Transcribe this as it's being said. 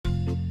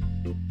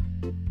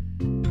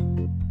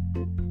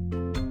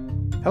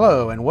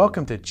Hello and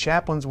welcome to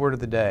Chaplain's Word of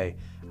the Day.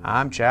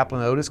 I'm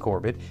Chaplain Otis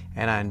Corbett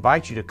and I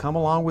invite you to come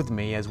along with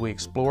me as we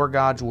explore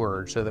God's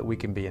Word so that we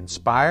can be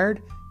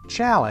inspired,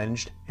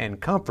 challenged,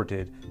 and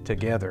comforted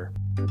together.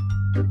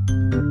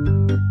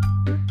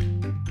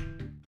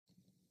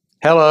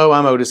 Hello,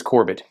 I'm Otis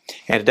Corbett,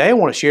 and today I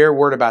want to share a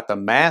word about the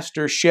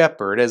Master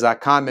Shepherd as I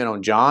comment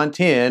on John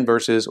 10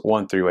 verses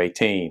 1 through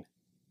 18.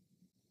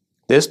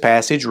 This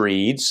passage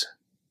reads,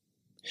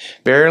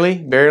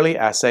 Verily, verily,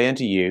 I say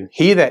unto you,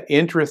 he that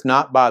entereth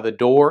not by the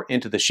door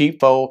into the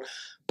sheepfold,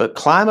 but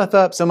climbeth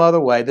up some other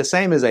way, the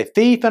same is a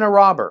thief and a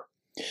robber.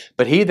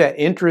 But he that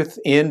entereth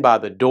in by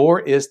the door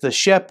is the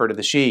shepherd of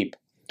the sheep.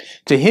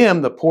 To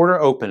him the porter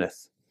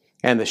openeth,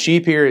 and the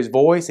sheep hear his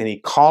voice, and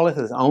he calleth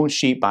his own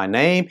sheep by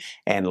name,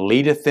 and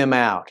leadeth them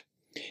out.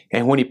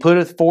 And when he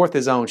putteth forth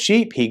his own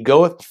sheep, he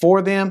goeth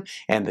before them,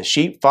 and the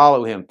sheep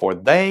follow him, for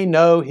they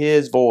know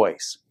his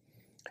voice.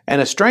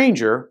 And a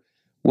stranger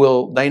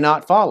will they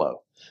not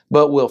follow,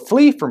 but will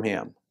flee from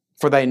him,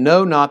 for they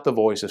know not the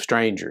voice of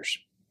strangers.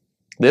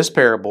 This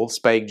parable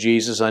spake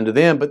Jesus unto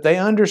them, but they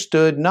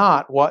understood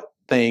not what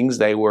things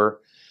they were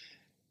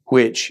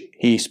which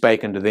he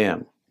spake unto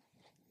them.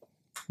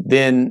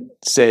 Then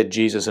said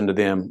Jesus unto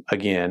them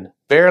again,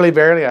 Verily,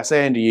 verily, I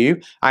say unto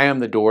you, I am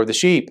the door of the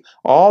sheep.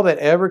 All that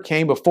ever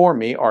came before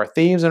me are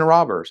thieves and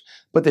robbers,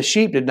 but the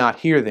sheep did not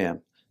hear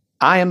them.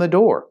 I am the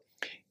door.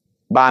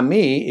 By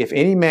me, if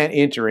any man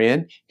enter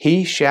in,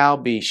 he shall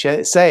be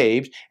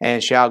saved,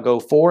 and shall go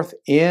forth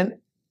in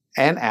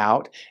and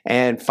out,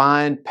 and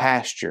find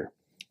pasture.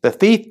 The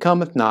thief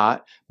cometh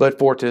not, but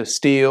for to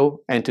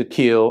steal, and to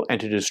kill, and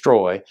to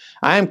destroy.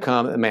 I am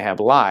come that they may have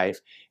life,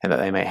 and that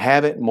they may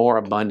have it more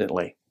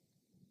abundantly.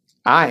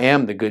 I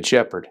am the good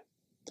shepherd.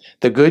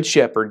 The good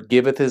shepherd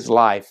giveth his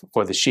life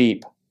for the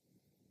sheep.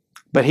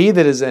 But he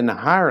that is an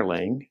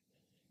hireling,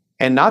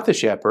 and not the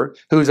shepherd,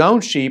 whose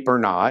own sheep are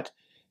not,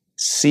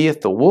 seeth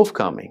the wolf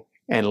coming,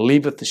 and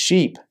leaveth the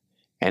sheep,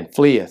 and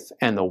fleeth,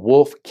 and the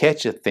wolf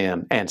catcheth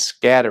them, and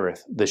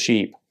scattereth the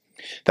sheep.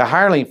 The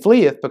hireling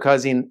fleeth,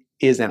 because he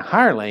is an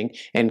hireling,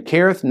 and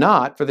careth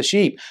not for the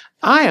sheep.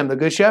 I am the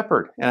good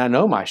shepherd, and I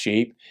know my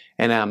sheep,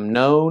 and am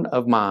known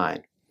of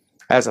mine.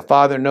 As the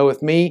Father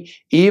knoweth me,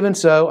 even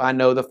so I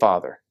know the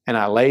Father, and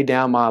I lay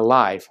down my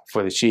life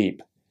for the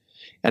sheep.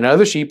 And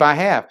other sheep I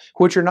have,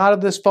 which are not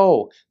of this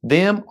fold.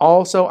 Them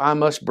also I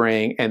must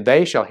bring, and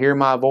they shall hear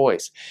my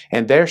voice.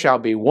 And there shall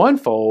be one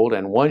fold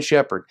and one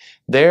shepherd.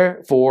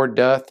 Therefore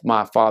doth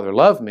my Father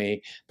love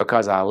me,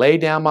 because I lay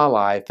down my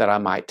life, that I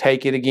might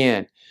take it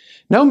again.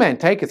 No man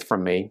taketh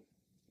from me,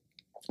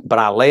 but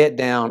I lay it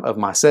down of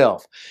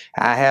myself.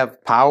 I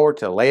have power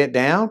to lay it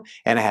down,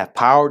 and I have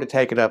power to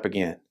take it up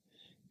again.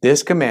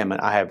 This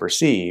commandment I have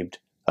received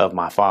of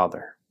my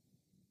Father.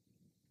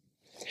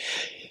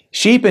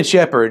 Sheep and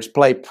shepherds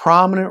play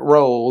prominent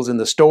roles in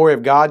the story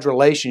of God's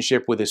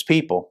relationship with His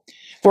people.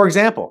 For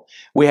example,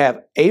 we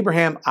have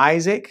Abraham,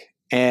 Isaac,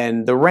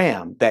 and the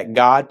ram that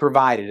God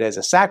provided as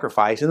a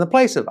sacrifice in the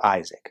place of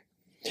Isaac.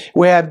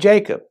 We have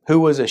Jacob, who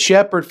was a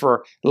shepherd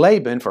for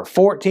Laban for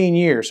 14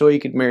 years so he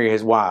could marry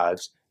his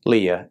wives,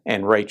 Leah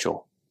and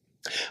Rachel.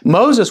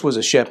 Moses was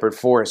a shepherd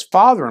for his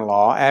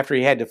father-in-law after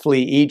he had to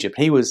flee Egypt.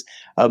 He was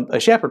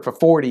a shepherd for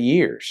 40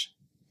 years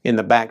in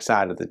the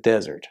backside of the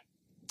desert.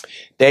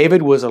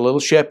 David was a little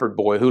shepherd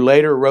boy who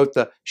later wrote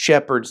the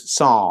Shepherd's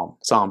Psalm,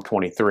 Psalm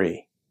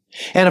 23.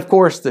 And of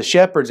course, the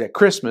shepherds at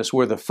Christmas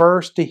were the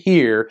first to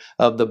hear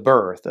of the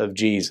birth of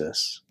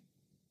Jesus.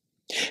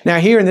 Now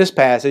here in this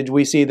passage,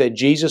 we see that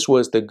Jesus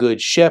was the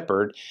good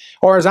shepherd,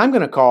 or as I'm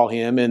going to call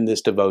him in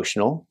this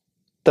devotional,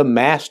 the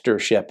Master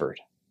Shepherd.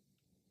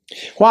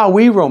 While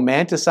we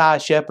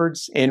romanticize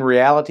shepherds, in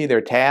reality their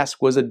task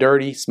was a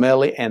dirty,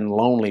 smelly, and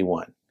lonely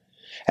one.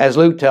 As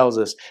Luke tells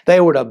us, they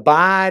would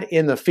abide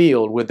in the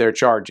field with their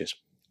charges,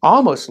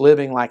 almost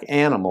living like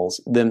animals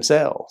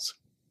themselves.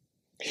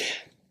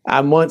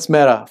 I once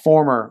met a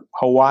former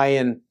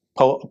Hawaiian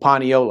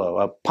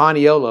Paniolo. A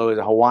Paniolo is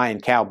a Hawaiian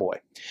cowboy,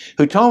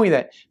 who told me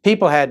that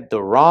people had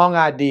the wrong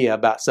idea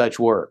about such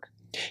work.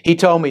 He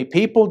told me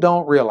people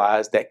don't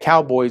realize that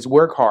cowboys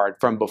work hard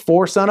from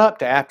before sunup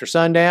to after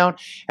sundown,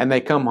 and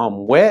they come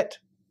home wet,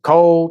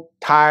 cold,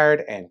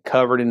 tired, and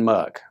covered in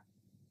muck.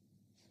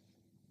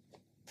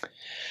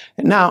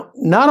 Now,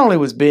 not only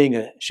was being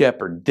a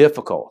shepherd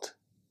difficult,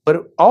 but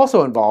it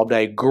also involved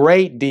a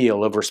great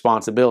deal of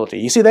responsibility.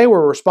 You see, they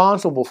were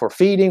responsible for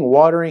feeding,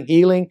 watering,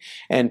 healing,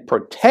 and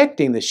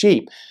protecting the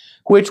sheep,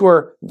 which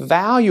were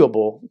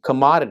valuable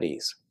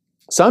commodities.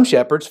 Some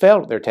shepherds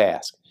failed at their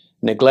task,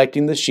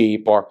 neglecting the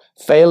sheep or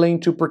failing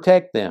to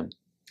protect them.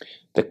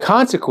 The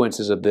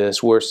consequences of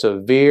this were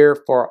severe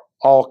for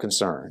all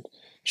concerned: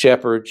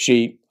 shepherd,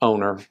 sheep,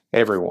 owner,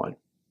 everyone.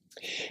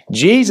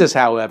 Jesus,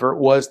 however,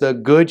 was the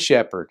good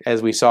shepherd,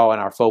 as we saw in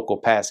our focal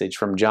passage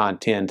from John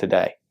 10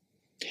 today.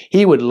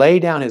 He would lay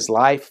down his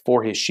life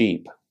for his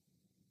sheep.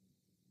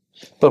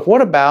 But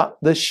what about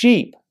the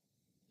sheep?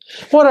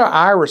 What are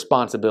our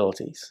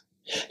responsibilities?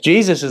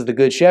 Jesus is the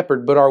good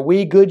shepherd, but are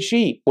we good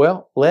sheep?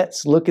 Well,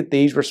 let's look at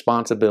these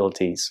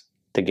responsibilities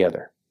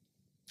together.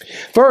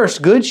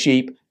 First, good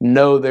sheep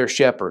know their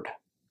shepherd.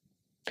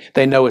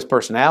 They know his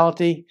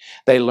personality,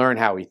 they learn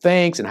how he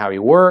thinks and how he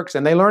works,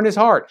 and they learn his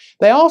heart.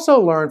 They also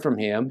learn from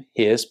him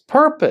his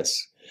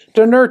purpose,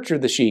 to nurture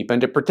the sheep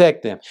and to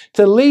protect them,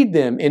 to lead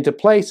them into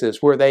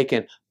places where they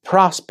can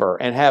prosper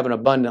and have an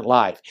abundant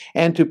life,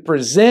 and to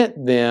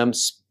present them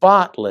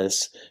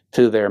spotless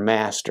to their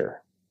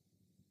master.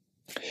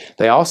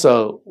 They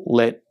also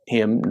let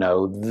him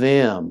know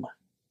them.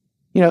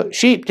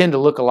 Sheep tend to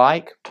look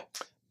alike,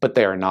 but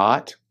they are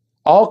not.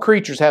 All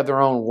creatures have their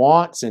own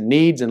wants and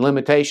needs and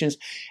limitations,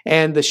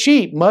 and the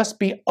sheep must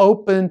be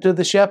open to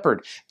the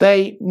shepherd.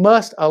 They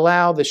must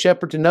allow the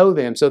shepherd to know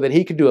them so that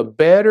he can do a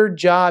better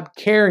job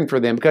caring for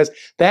them, because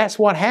that's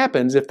what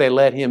happens if they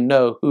let him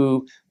know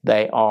who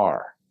they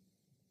are.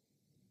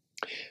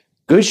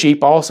 Good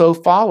sheep also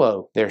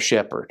follow their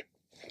shepherd.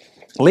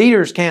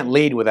 Leaders can't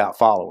lead without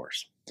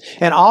followers.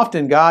 And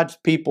often God's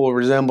people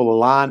resemble a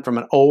line from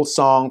an old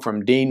song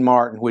from Dean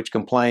Martin, which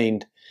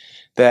complained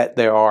that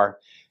there are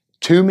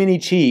too many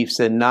chiefs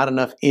and not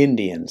enough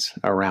Indians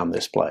around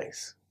this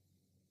place.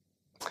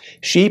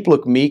 Sheep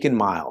look meek and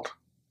mild,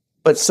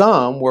 but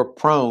some were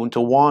prone to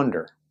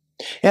wander.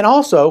 And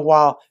also,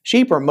 while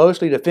sheep are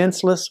mostly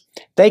defenseless,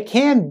 they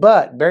can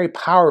butt very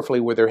powerfully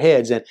with their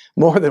heads, and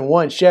more than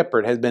one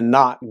shepherd has been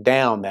knocked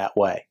down that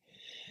way.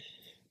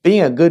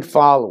 Being a good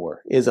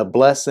follower is a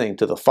blessing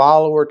to the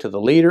follower, to the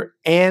leader,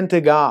 and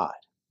to God.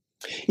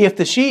 If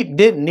the sheep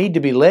didn't need to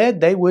be led,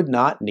 they would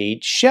not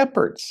need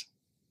shepherds.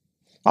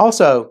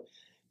 Also,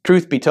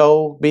 truth be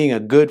told, being a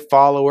good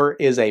follower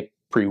is a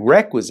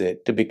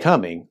prerequisite to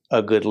becoming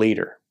a good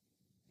leader.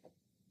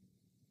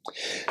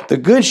 The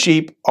good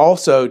sheep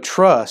also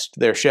trust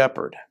their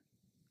shepherd.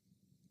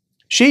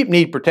 Sheep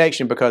need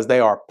protection because they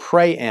are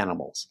prey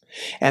animals,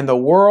 and the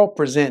world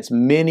presents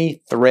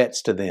many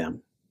threats to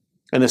them.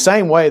 In the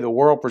same way, the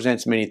world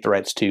presents many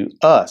threats to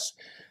us,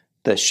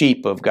 the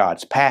sheep of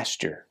God's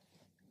pasture.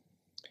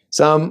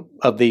 Some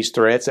of these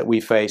threats that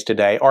we face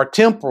today are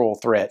temporal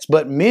threats,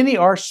 but many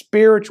are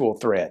spiritual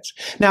threats.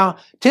 Now,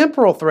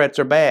 temporal threats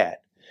are bad,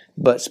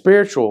 but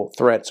spiritual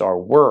threats are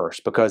worse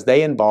because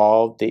they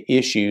involve the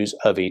issues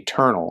of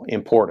eternal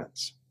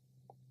importance.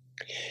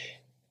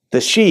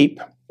 The sheep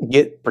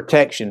get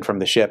protection from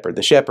the shepherd.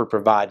 The shepherd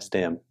provides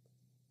them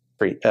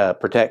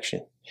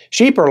protection.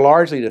 Sheep are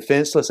largely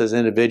defenseless as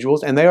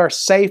individuals, and they are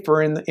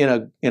safer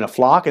in a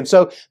flock, and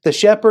so the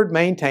shepherd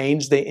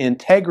maintains the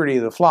integrity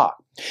of the flock.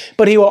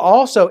 But he will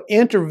also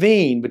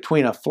intervene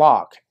between a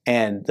flock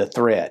and the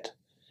threat.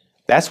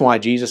 That's why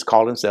Jesus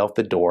called himself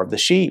the door of the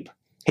sheep.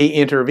 He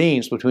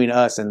intervenes between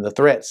us and the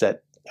threats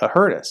that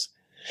hurt us.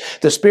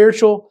 The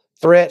spiritual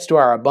threats to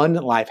our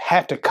abundant life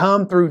have to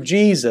come through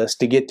Jesus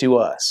to get to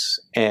us,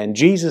 and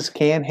Jesus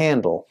can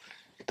handle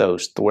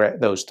those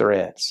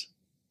threats.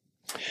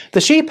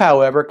 The sheep,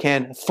 however,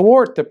 can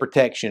thwart the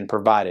protection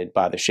provided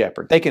by the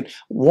shepherd. They can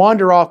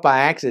wander off by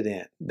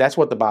accident. That's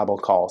what the Bible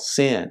calls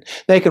sin.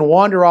 They can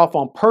wander off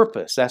on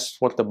purpose. That's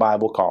what the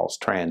Bible calls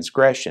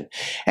transgression.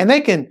 And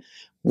they can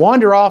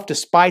wander off to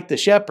spite the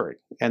shepherd.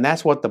 And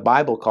that's what the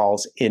Bible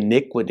calls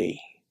iniquity.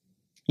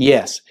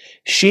 Yes,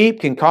 sheep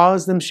can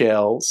cause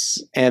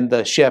themselves and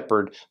the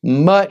shepherd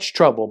much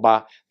trouble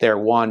by their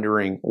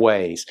wandering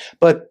ways.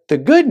 But the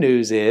good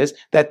news is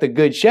that the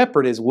good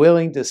shepherd is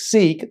willing to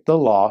seek the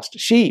lost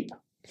sheep.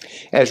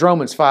 As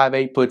Romans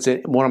 5:8 puts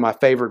it, one of my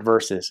favorite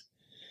verses,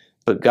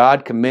 "But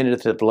God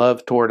commendeth his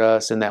love toward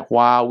us, in that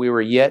while we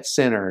were yet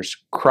sinners,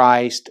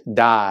 Christ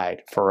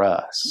died for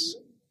us."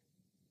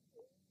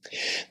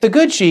 The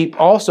good sheep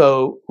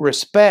also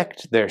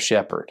respect their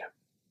shepherd.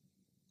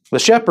 The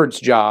shepherd's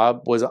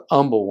job was an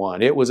humble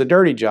one. It was a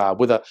dirty job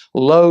with a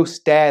low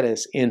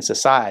status in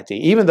society,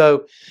 even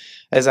though,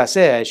 as I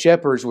said,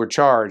 shepherds were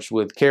charged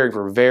with caring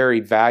for very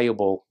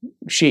valuable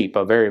sheep,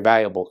 a very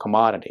valuable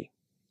commodity.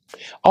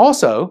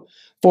 Also,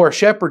 for a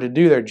shepherd to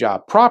do their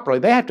job properly,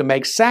 they have to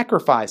make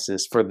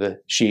sacrifices for the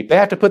sheep. They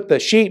have to put the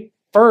sheep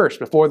first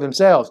before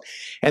themselves,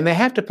 and they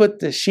have to put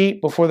the sheep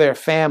before their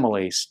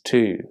families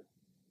too.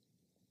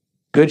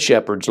 Good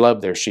shepherds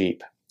love their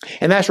sheep.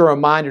 And that's a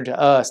reminder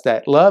to us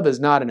that love is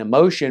not an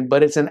emotion,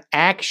 but it's an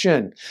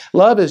action.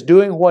 Love is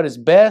doing what is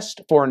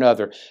best for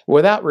another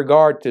without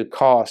regard to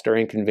cost or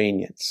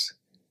inconvenience.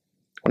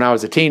 When I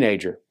was a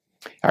teenager,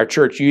 our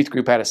church youth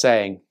group had a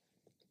saying,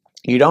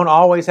 "You don't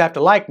always have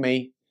to like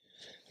me,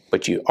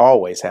 but you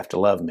always have to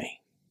love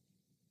me."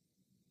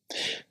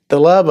 The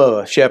love of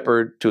a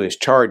shepherd to his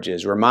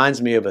charges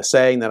reminds me of a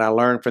saying that I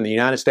learned from the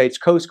United States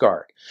Coast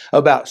Guard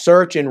about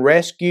search and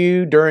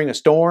rescue during a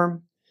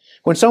storm.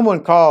 When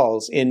someone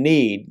calls in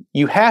need,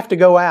 you have to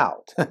go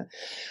out,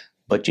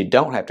 but you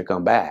don't have to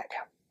come back.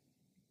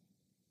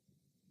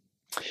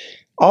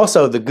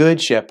 Also, the good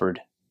sheep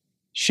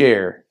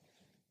share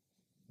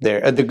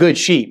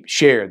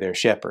their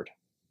shepherd.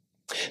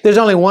 There's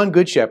only one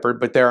good shepherd,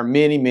 but there are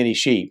many, many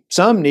sheep.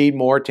 Some need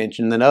more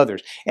attention than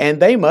others,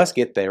 and they must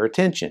get their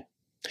attention.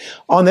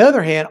 On the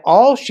other hand,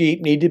 all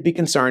sheep need to be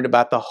concerned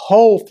about the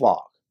whole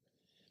flock.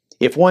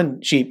 If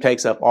one sheep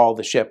takes up all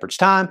the shepherd's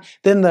time,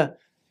 then the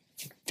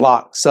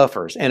flock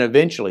suffers, and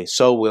eventually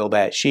so will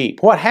that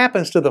sheep. What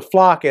happens to the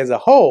flock as a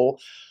whole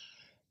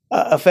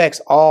affects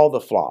all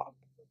the flock.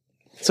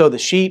 So the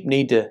sheep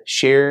need to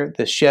share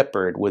the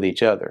shepherd with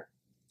each other.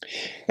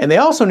 And they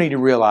also need to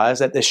realize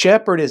that the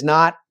shepherd is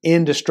not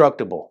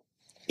indestructible.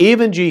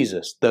 Even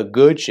Jesus, the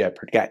good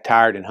shepherd, got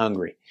tired and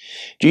hungry.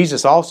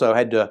 Jesus also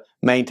had to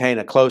maintain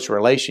a close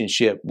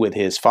relationship with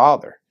his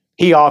Father.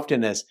 He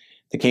often, as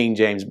the King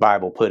James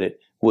Bible put it,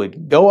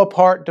 would go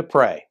apart to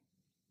pray.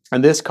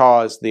 And this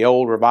caused the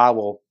old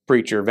revival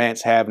preacher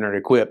Vance Havner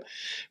to quip,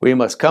 "We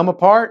must come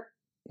apart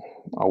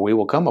or we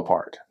will come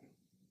apart."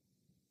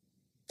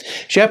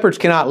 Shepherds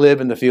cannot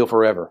live in the field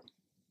forever.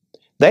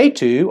 They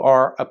too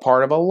are a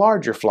part of a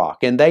larger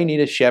flock, and they need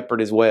a shepherd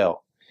as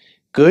well.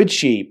 Good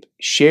sheep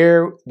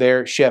share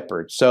their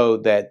shepherd so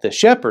that the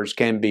shepherds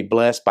can be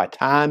blessed by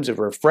times of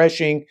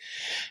refreshing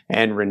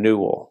and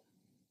renewal.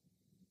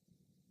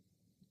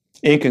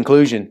 In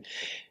conclusion,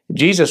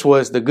 Jesus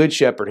was the good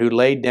shepherd who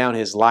laid down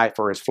his life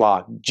for his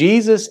flock.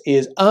 Jesus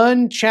is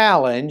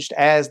unchallenged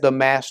as the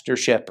master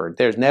shepherd.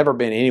 There's never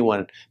been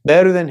anyone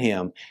better than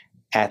him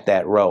at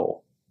that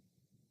role.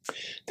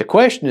 The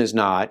question is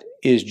not,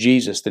 is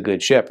Jesus the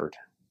good shepherd?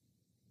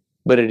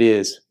 But it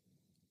is,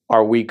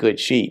 are we good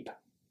sheep?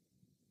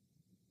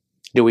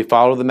 Do we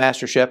follow the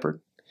master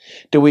shepherd?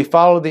 Do we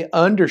follow the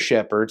under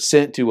shepherd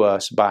sent to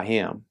us by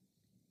him?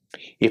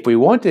 If we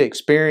want to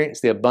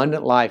experience the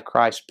abundant life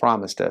Christ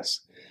promised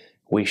us,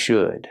 we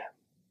should.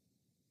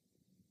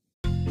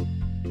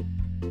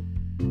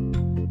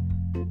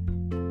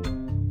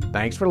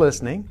 Thanks for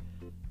listening.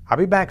 I'll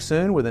be back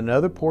soon with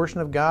another portion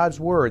of God's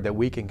Word that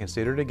we can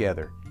consider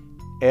together.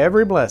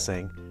 Every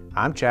blessing.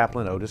 I'm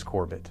Chaplain Otis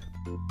Corbett.